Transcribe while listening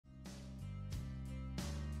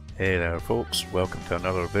Hey there folks, welcome to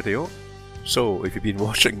another video. So if you've been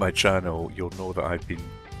watching my channel, you'll know that I've been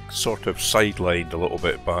sort of sidelined a little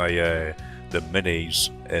bit by the minis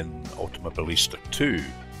in Automobilista 2,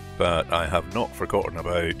 but I have not forgotten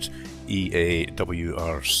about EA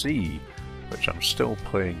WRC, which I'm still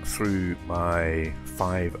playing through my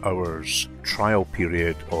 5 hours trial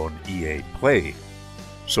period on EA Play.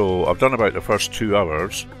 So I've done about the first 2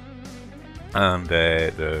 hours, and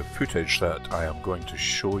the footage that I am going to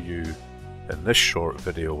show you in this short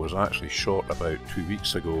video was actually shot about 2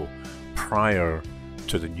 weeks ago, prior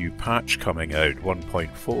to the new patch coming out.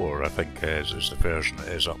 1.4 I think is the version it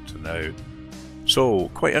is up to now. So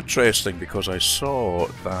quite interesting, because I saw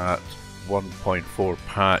that 1.4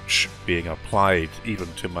 patch being applied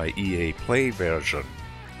even to my EA Play version.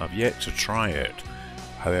 I've yet to try it.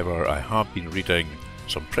 However, I have been reading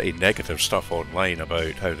some pretty negative stuff online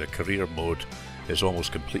about how the career mode is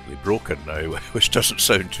almost completely broken now, which doesn't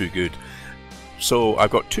sound too good. So I've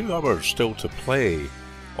got 2 hours still to play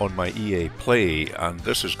on my EA Play, and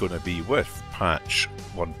this is going to be with patch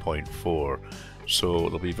 1.4, so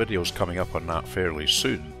there'll be videos coming up on that fairly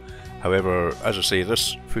soon. However, as I say,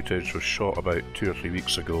 this footage was shot about 2 or 3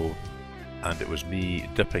 weeks ago, and it was me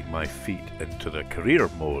dipping my feet into the career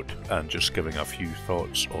mode and just giving a few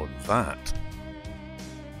thoughts on that.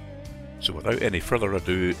 So without any further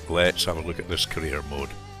ado, let's have a look at this career mode.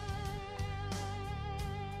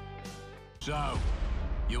 So,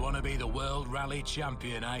 you want to be the World Rally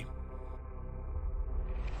Champion, eh?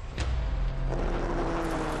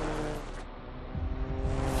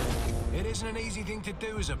 It isn't an easy thing to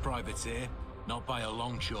do as a privateer, not by a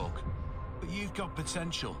long chalk. But you've got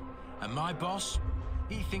potential, and my boss,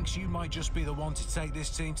 he thinks you might just be the one to take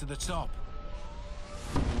this team to the top.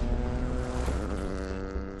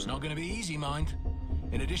 It's not going to be easy, mind.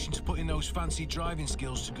 In addition to putting those fancy driving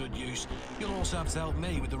skills to good use, you'll also have to help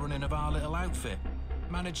me with the running of our little outfit.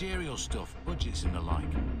 Managerial stuff, budgets and the like.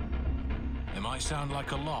 It might sound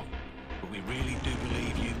like a lot, but we really do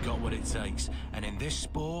believe you've got what it takes. And in this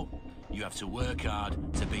sport, you have to work hard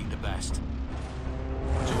to beat the best. So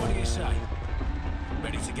what do you say?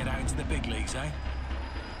 Ready to get out into the big leagues, eh?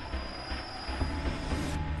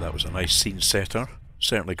 That was a nice scene setter.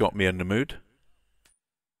 Certainly got me in the mood.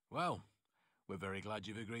 Well, we're very glad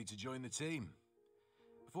you've agreed to join the team.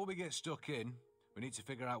 Before we get stuck in, we need to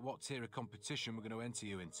figure out what tier of competition we're going to enter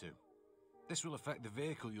you into. This will affect the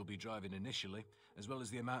vehicle you'll be driving initially, as well as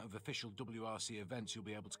the amount of official WRC events you'll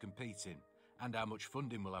be able to compete in, and how much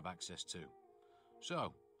funding we'll have access to.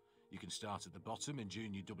 So, you can start at the bottom in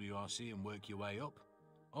Junior WRC and work your way up.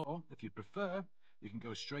 Or, if you prefer, you can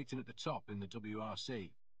go straight in at the top in the WRC.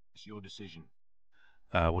 It's your decision.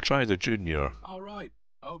 We'll try the junior. All right.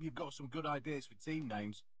 I hope you've got some good ideas for team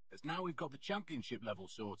names, as now we've got the championship level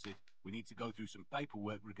sorted, we need to go through some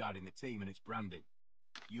paperwork regarding the team and its branding.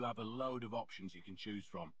 You have a load of options you can choose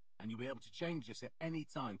from, and you'll be able to change this at any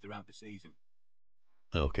time throughout the season.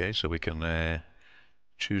 Okay, so we can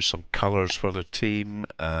choose some colours for the team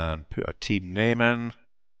and put a team name in.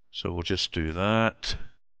 So we'll just do that.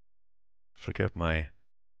 Forgive my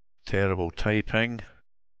terrible typing.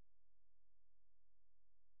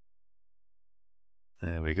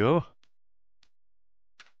 There we go.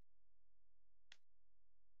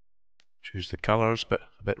 Choose the colours, but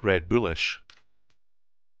a bit Red Bullish.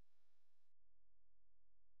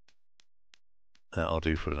 That'll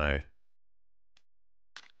do for now.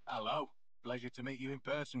 Hello. Pleasure to meet you in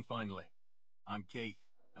person finally. I'm Keith,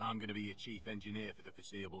 and I'm going to be your chief engineer for the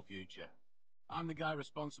foreseeable future. I'm the guy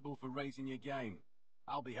responsible for raising your game.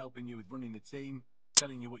 I'll be helping you with running the team,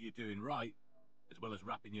 telling you what you're doing right, as well as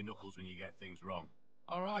rapping your knuckles when you get things wrong.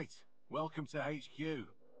 All right, welcome to HQ.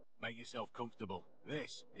 Make yourself comfortable.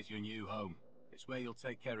 This is your new home. It's where you'll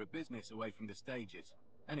take care of business away from the stages.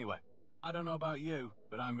 Anyway, I don't know about you,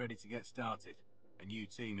 but I'm ready to get started. A new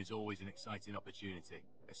team is always an exciting opportunity,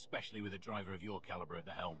 especially with a driver of your caliber at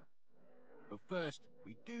the helm. But first,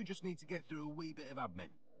 we do just need to get through a wee bit of admin,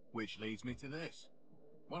 which leads me to this.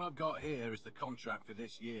 What I've got here is the contract for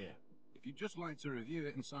this year. If you'd just like to review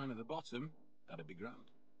it and sign at the bottom, that'd be grand.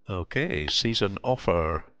 Okay, season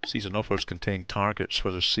offer. Season offers contain targets for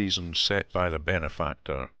the season set by the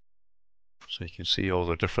benefactor. So you can see all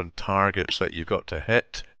the different targets that you've got to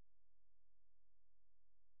hit.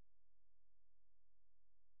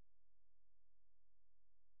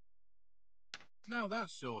 Now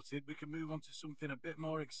that's sorted, we can move on to something a bit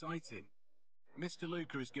more exciting. Mr.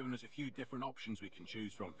 Luca has given us a few different options we can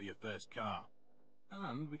choose from for your first car.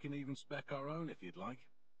 And we can even spec our own if you'd like.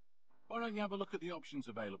 Why don't you have a look at the options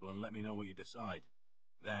available and let me know what you decide.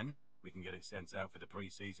 Then, we can get it sent out for the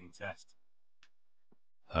pre-season test.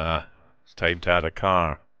 It's time to add a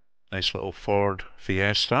car. Nice little Ford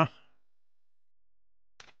Fiesta.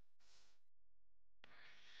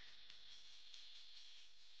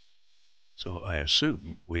 So I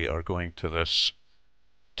assume we are going to this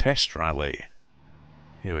test rally.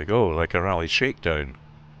 Here we go, like a rally shakedown.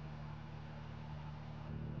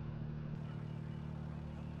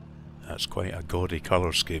 That's quite a gaudy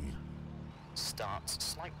colour scheme. Starts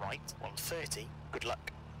slight right, 130. Good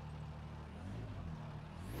luck.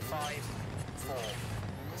 5, 4,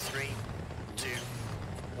 3, 2,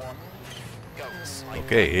 1. Go. Slight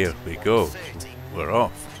Okay, right, here we go. 130. We're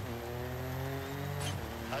off.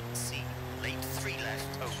 Unseen. Late 3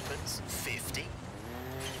 left opens 50.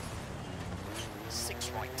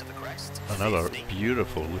 6 right to the crest. Another 50.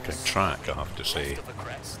 beautiful looking track, I have to say. Left of the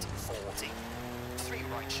crest 40. 3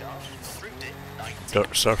 right sharp. Through dip 90.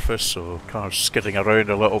 Dirt surface, so cars skidding around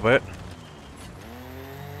a little bit.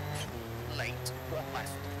 Late 1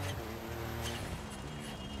 left.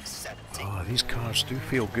 70. Oh, these cars do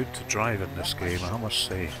feel good to drive in this game, I must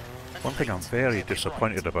say. One thing I'm very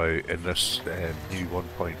disappointed about in this new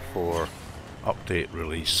 1.4 update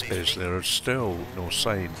release is there's still no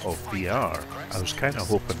sign of VR. I was kind of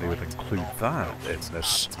hoping they would include that in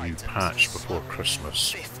this new patch before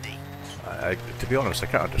Christmas. 50. To be honest, I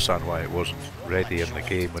can't understand why it wasn't ready in the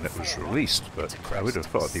game when it was released, but I would have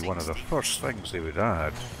thought it'd be one of the first things they would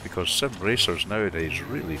add, because sim racers nowadays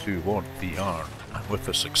really do want VR, and with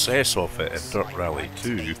the success of it in Dirt Rally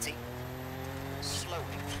 2, Slowing,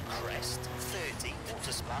 crest, 30,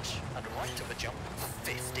 water splash, and right of a jump,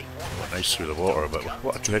 50. nice through the water, but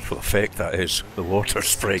what a dreadful effect that is, the water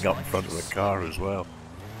spraying up in front of the car as well.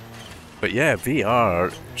 But yeah,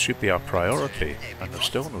 VR should be our priority, and there's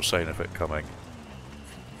still no sign of it coming.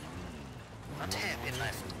 And hairpin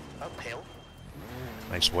left, uphill,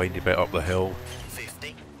 Nice windy bit up the hill.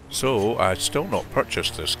 50. So, I'd still not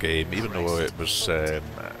purchased this game, even though it was,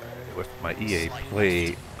 with my EA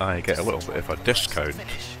Play, I get a little bit of a discount,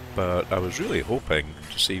 but I was really hoping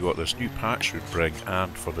to see what this new patch would bring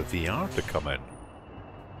and for the VR to come in.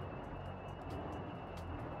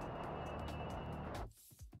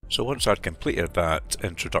 So once I'd completed that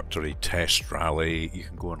introductory test rally, you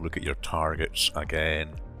can go and look at your targets again,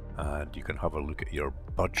 and you can have a look at your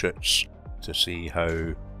budgets to see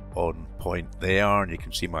how on point they are, and you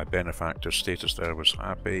can see my benefactor status there was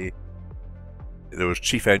happy. There was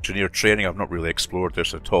chief engineer training. I've not really explored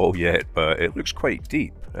this at all yet, but it looks quite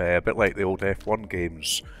deep, a bit like the old F1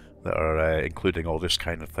 games that are including all this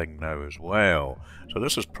kind of thing now as well. So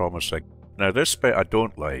this is promising. Now this bit I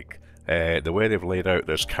don't like. The way they've laid out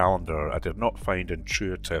this calendar I did not find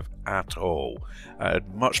intuitive at all.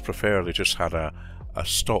 I'd much prefer they just had a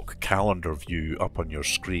stock calendar view up on your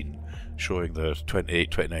screen showing the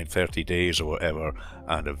 28, 29, 30 days or whatever,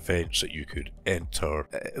 and events that you could enter.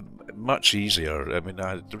 Much easier. I mean,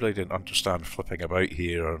 I really didn't understand flipping about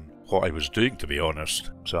here and what I was doing, to be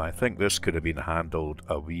honest. So I think this could have been handled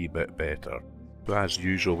a wee bit better. As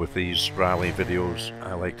usual with these rally videos,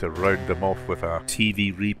 I like to round them off with a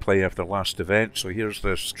TV replay of the last event. So here's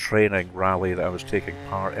this training rally that I was taking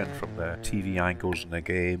part in from the TV angles in the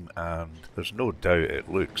game, and there's no doubt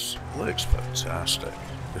it looks fantastic.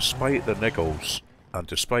 Despite the niggles, and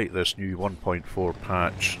despite this new 1.4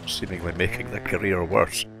 patch seemingly making the career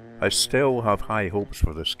worse, I still have high hopes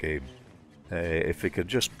for this game. If they can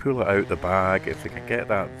just pull it out the bag, if they can get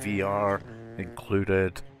that VR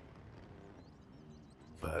included.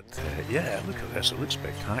 But yeah, look at this, it looks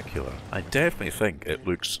spectacular. I definitely think it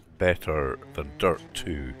looks better than Dirt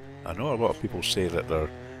 2. I know a lot of people say that they're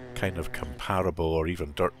kind of comparable, or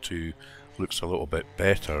even Dirt 2 looks a little bit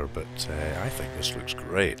better, but I think this looks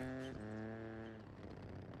great.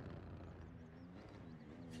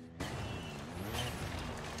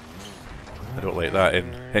 I don't like that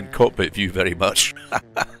in cockpit view very much.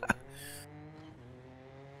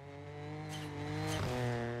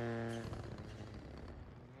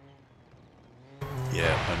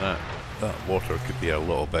 Yeah, and that water could be a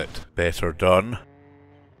little bit better done.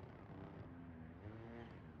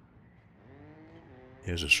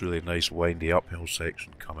 Here's this really nice windy uphill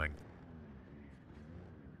section coming.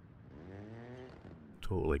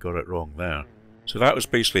 Totally got it wrong there. So that was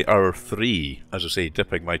basically hour 3, as I say,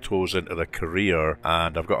 dipping my toes into the career,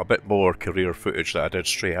 and I've got a bit more career footage that I did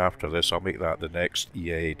straight after this. I'll make that the next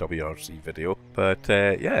EA WRC video. But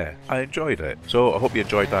yeah, I enjoyed it. So I hope you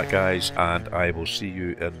enjoyed that, guys, and I will see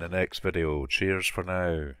you in the next video. Cheers for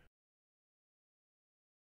now.